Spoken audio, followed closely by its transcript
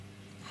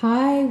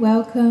Hi,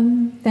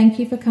 welcome. Thank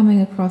you for coming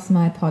across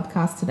my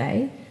podcast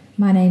today.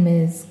 My name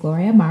is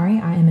Gloria Murray.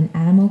 I am an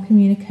animal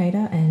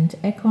communicator and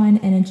equine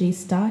energy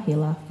star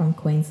healer from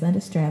Queensland,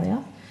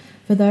 Australia.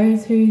 For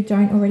those who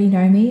don't already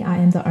know me, I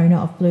am the owner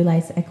of Blue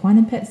Lace Equine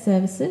and Pet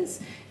Services,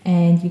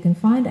 and you can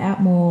find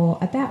out more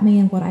about me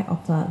and what I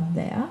offer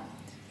there.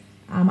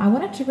 I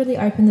wanted to really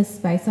open this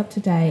space up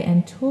today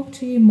and talk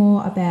to you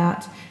more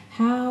about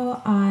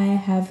how I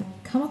have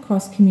come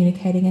across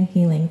communicating and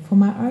healing for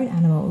my own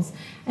animals,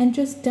 and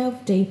just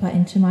delve deeper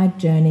into my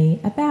journey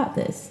about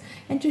this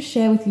and just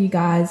share with you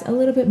guys a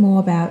little bit more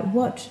about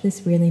what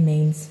this really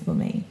means for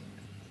me.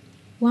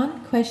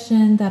 One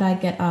question that I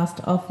get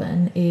asked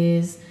often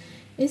is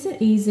it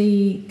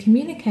easy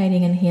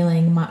communicating and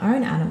healing my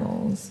own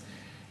animals?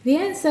 The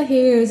answer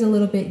here is a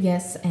little bit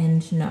yes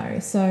and no.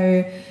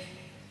 So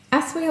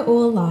as we are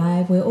all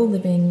alive, we're all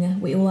living,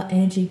 we all are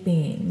energy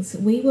beings,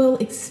 we will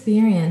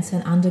experience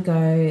and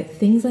undergo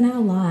things in our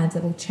lives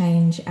that will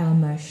change our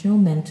emotional,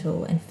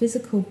 mental, and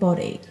physical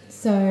body.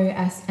 So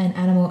as an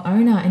animal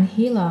owner and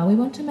healer, we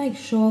want to make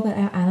sure that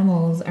our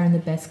animals are in the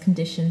best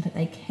condition that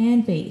they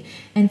can be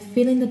and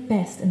feeling the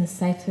best in the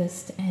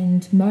safest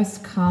and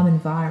most calm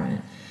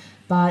environment.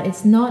 But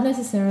it's not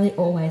necessarily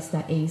always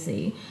that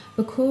easy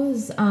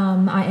because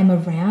I am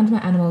around my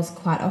animals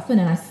quite often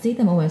and I see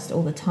them almost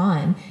all the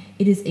time.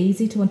 It is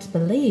easy to want to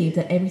believe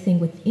that everything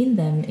within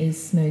them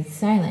is smooth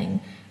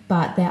sailing,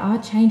 but there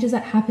are changes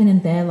that happen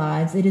in their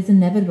lives. It is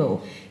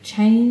inevitable.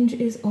 Change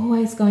is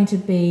always going to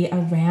be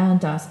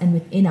around us and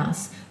within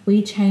us.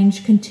 We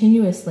change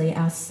continuously.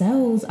 Our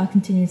cells are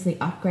continuously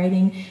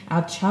upgrading.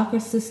 Our chakra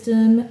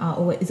system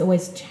is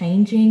always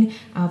changing.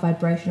 Our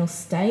vibrational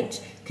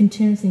state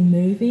continuously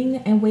moving,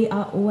 and we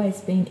are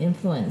always being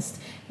influenced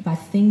by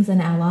things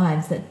in our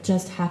lives that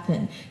just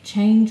happen.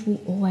 Change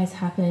will always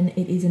happen.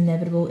 It is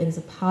inevitable. It is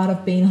a part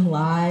of being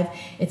alive.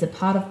 It's a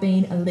part of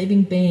being a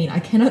living being. I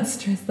cannot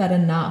stress that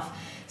enough.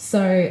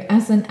 So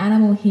as an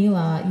animal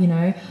healer,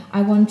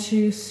 I want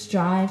to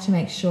strive to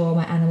make sure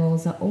my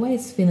animals are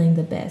always feeling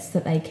the best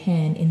that they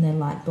can in their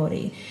light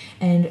body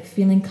and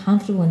feeling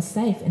comfortable and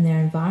safe in their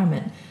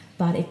environment.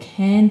 But it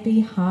can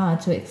be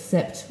hard to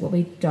accept what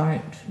we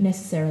don't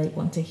necessarily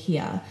want to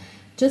hear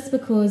just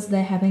because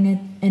they're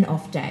having an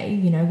off day.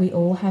 We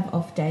all have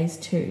off days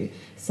too.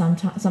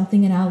 Sometimes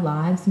something in our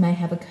lives may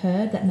have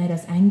occurred that made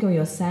us angry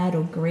or sad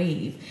or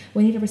grieve.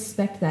 We need to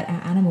respect that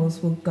our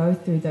animals will go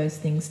through those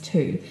things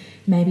too.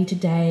 Maybe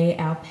today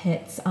our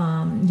pets,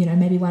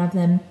 maybe one of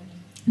them,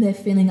 they're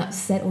feeling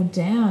upset or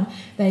down.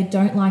 They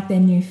don't like their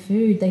new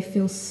food. They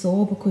feel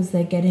sore because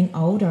they're getting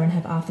older and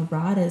have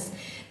arthritis.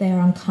 They are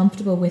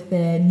uncomfortable with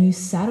their new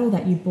saddle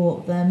that you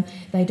bought them.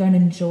 They don't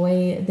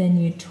enjoy their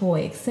new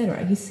toy,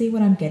 etc. You see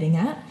what I'm getting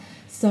at?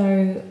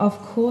 So, of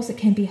course, it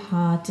can be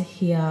hard to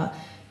hear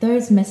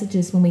those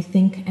messages when we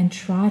think and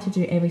try to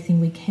do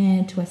everything we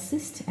can to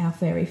assist our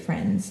furry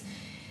friends.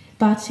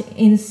 But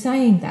in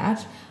saying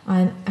that,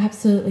 I'm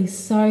absolutely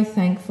so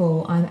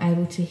thankful I'm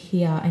able to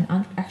hear and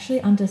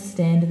actually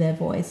understand their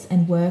voice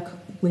and work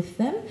with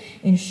them,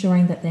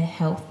 ensuring that their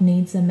health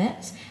needs are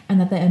met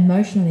and that their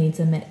emotional needs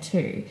are met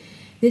too.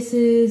 This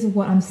is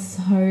what I'm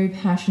so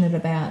passionate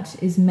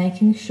about, is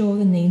making sure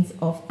the needs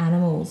of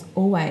animals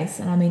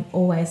always, and I mean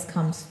always,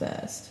 comes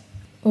first.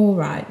 All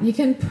right, you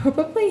can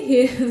probably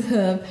hear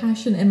the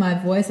passion in my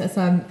voice as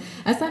I'm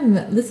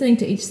listening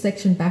to each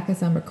section back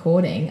as I'm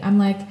recording. I'm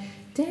like,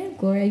 damn,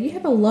 Gloria, you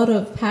have a lot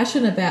of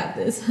passion about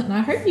this, and I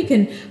hope you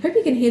can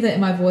hear that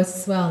in my voice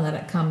as well and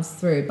that it comes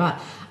through.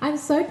 But I'm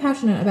so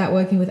passionate about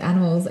working with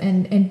animals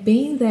and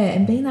being there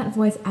and being that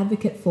voice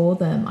advocate for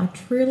them. I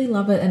truly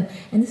love it,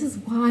 and this is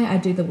why I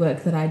do the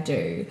work that I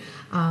do.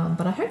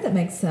 But I hope that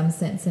makes some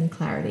sense and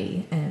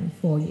clarity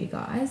for you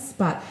guys.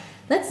 But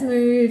let's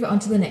move on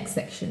to the next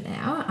section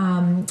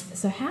now.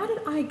 So how did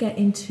I get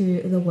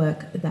into the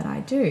work that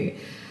I do?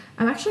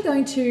 I'm actually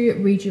going to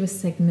read you a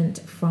segment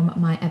from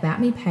my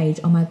About Me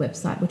page on my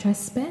website, which I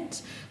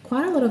spent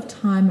quite a lot of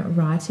time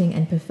writing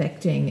and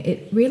perfecting.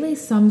 It really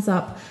sums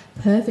up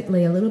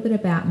perfectly a little bit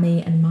about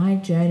me and my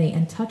journey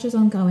and touches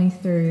on going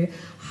through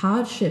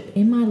hardship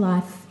in my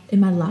life,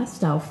 in my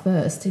lifestyle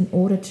first, in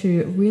order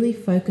to really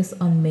focus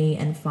on me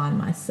and find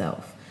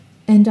myself.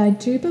 And I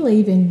do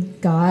believe in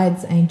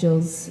guides,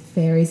 angels,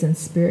 fairies, and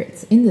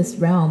spirits in this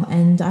realm,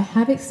 and I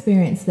have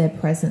experienced their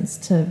presence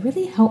to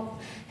really help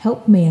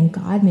me and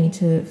guide me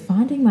to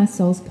finding my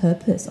soul's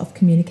purpose of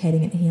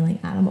communicating and healing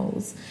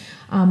animals.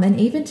 And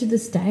even to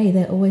this day,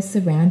 they're always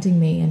surrounding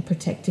me and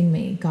protecting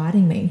me,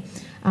 guiding me.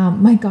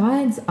 My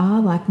guides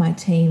are like my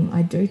team.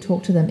 I do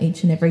talk to them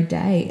each and every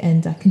day,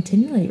 and I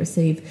continually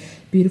receive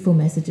beautiful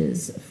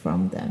messages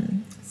from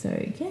them.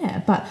 So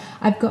yeah, but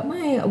I've got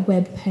my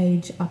web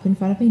page up in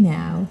front of me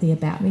now, the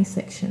About Me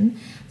section.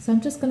 So I'm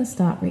just going to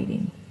start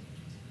reading.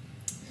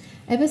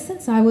 Ever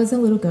since I was a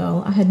little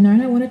girl, I had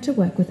known I wanted to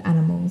work with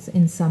animals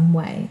in some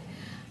way.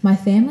 My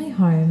family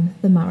home,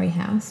 the Murray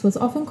house, was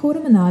often called a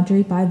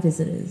menagerie by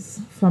visitors,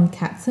 from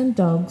cats and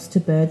dogs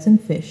to birds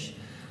and fish.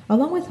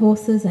 Along with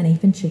horses and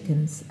even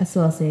chickens, as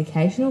well as the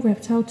occasional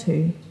reptile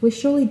too, we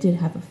surely did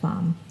have a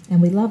farm,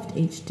 and we loved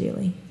each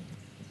dearly.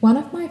 One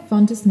of my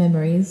fondest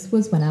memories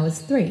was when I was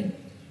 3.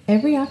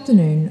 Every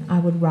afternoon I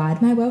would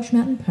ride my Welsh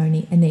mountain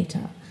pony,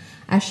 Anita.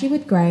 As she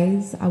would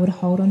graze, I would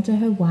hold onto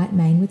her white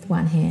mane with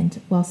one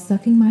hand while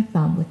sucking my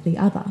thumb with the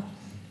other.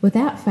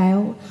 Without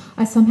fail,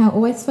 I somehow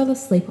always fell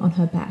asleep on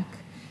her back.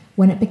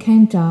 When it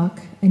became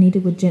dark, Anita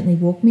would gently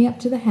walk me up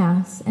to the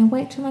house and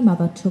wait till my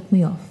mother took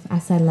me off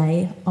as I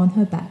lay on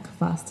her back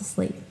fast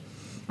asleep.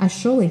 I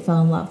surely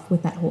fell in love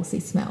with that horsey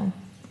smell.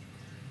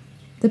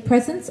 The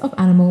presence of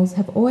animals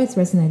have always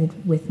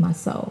resonated with my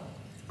soul.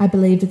 I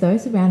believed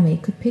those around me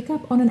could pick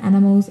up on an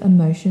animal's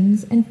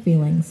emotions and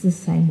feelings the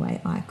same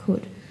way I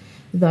could,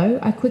 though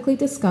I quickly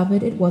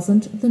discovered it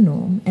wasn't the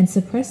norm and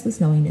suppressed this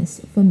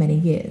knowingness for many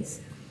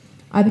years.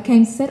 I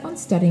became set on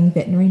studying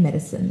veterinary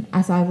medicine,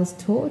 as I was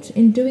taught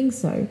in doing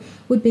so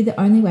would be the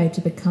only way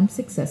to become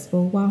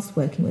successful whilst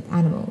working with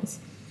animals.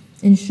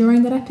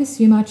 Ensuring that I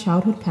pursue my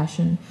childhood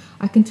passion,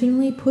 I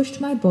continually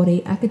pushed my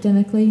body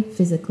academically,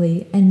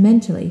 physically, and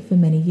mentally for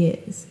many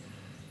years.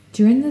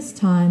 During this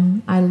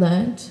time, I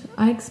learnt,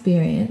 I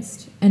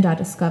experienced, and I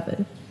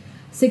discovered.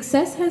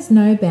 Success has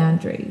no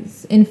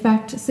boundaries. In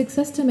fact,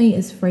 success to me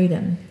is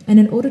freedom, and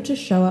in order to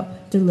show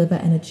up, deliver,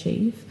 and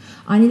achieve,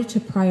 I needed to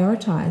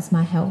prioritise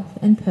my health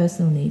and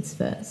personal needs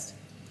first.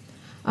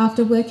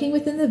 After working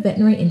within the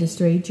veterinary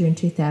industry during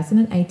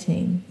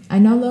 2018, I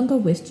no longer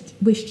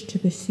wished to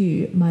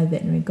pursue my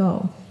veterinary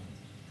goal.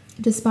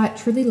 Despite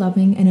truly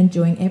loving and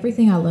enjoying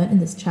everything I learnt in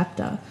this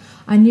chapter,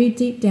 I knew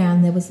deep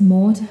down there was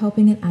more to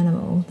helping an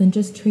animal than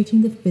just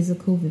treating the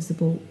physical,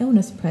 visible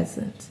illness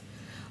present.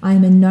 I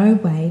am in no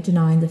way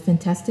denying the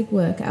fantastic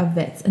work our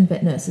vets and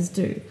vet nurses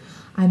do.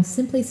 I am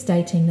simply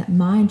stating that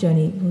my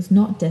journey was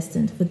not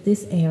destined for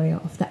this area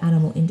of the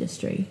animal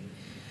industry.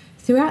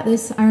 Throughout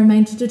this, I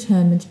remained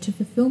determined to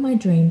fulfill my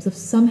dreams of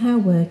somehow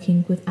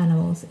working with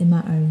animals in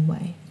my own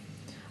way.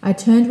 I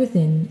turned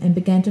within and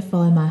began to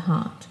follow my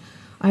heart.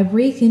 I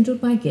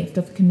rekindled my gift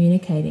of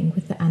communicating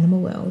with the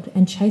animal world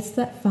and chased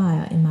that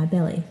fire in my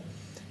belly.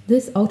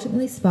 This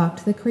ultimately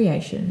sparked the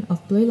creation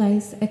of Blue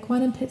Lace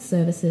Equine and Pet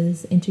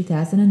Services in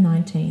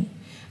 2019,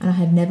 and I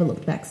have never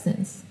looked back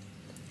since.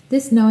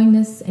 This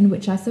knowingness, in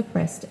which I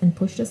suppressed and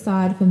pushed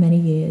aside for many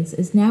years,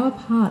 is now a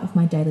part of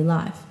my daily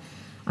life.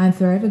 I am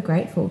forever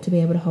grateful to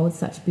be able to hold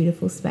such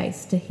beautiful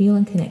space to heal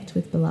and connect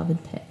with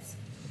beloved pets.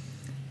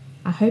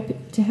 I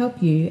hope to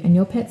help you and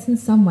your pets in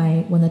some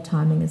way when the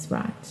timing is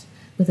right.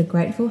 With a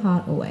grateful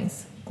heart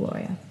always,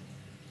 Gloria.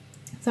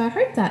 So I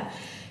hope that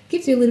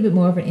gives you a little bit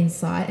more of an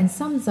insight and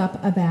sums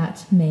up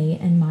about me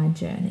and my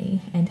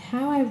journey and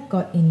how I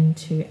got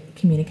into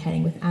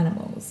communicating with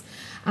animals.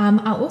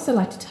 I'll also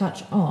like to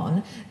touch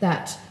on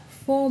that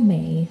for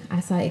me,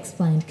 as I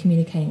explained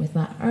communicating with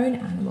my own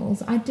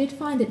animals, I did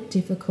find it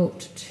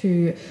difficult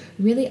to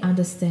really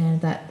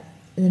understand that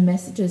the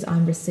messages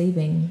I'm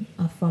receiving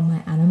are from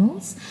my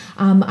animals.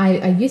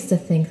 I used to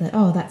think that,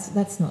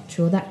 that's not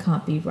true, that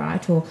can't be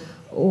right, or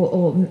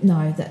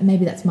no, that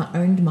maybe that's my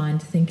own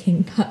mind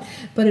thinking,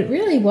 but it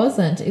really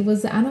wasn't. It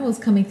was the animals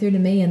coming through to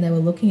me, and they were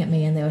looking at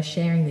me and they were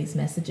sharing these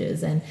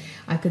messages, and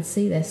I could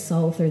see their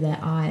soul through their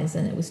eyes,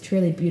 and it was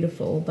truly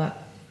beautiful.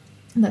 But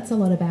that's a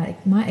lot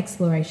about my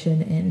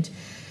exploration and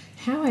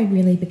how I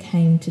really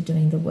became to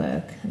doing the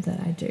work that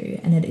I do.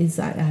 And it is,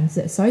 I'm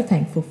so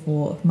thankful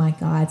for my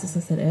guides, as I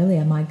said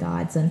earlier, my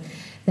guides and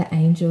the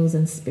angels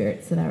and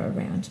spirits that are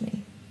around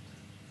me.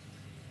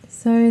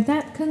 So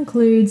that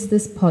concludes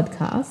this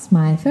podcast,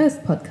 my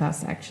first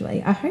podcast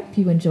actually. I hope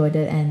you enjoyed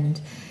it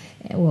and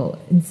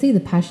see the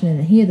passion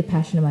and hear the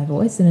passion of my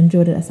voice and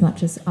enjoyed it as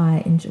much as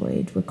I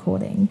enjoyed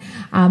recording.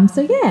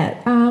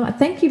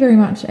 Thank you very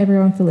much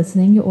everyone for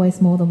listening. You're always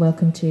more than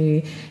welcome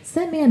to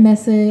send me a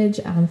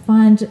message,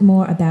 find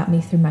more about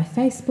me through my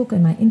Facebook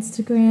and my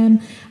Instagram.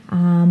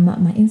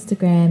 My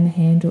Instagram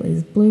handle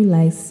is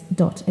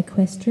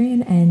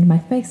bluelace.equestrian and my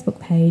Facebook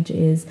page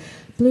is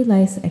Blue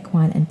Lace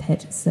Equine and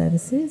Pet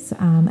Services,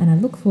 and I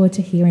look forward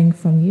to hearing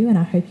from you, and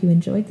I hope you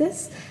enjoyed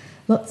this.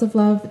 Lots of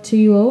love to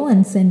you all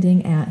and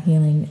sending out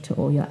healing to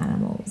all your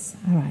animals.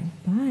 All right,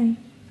 bye.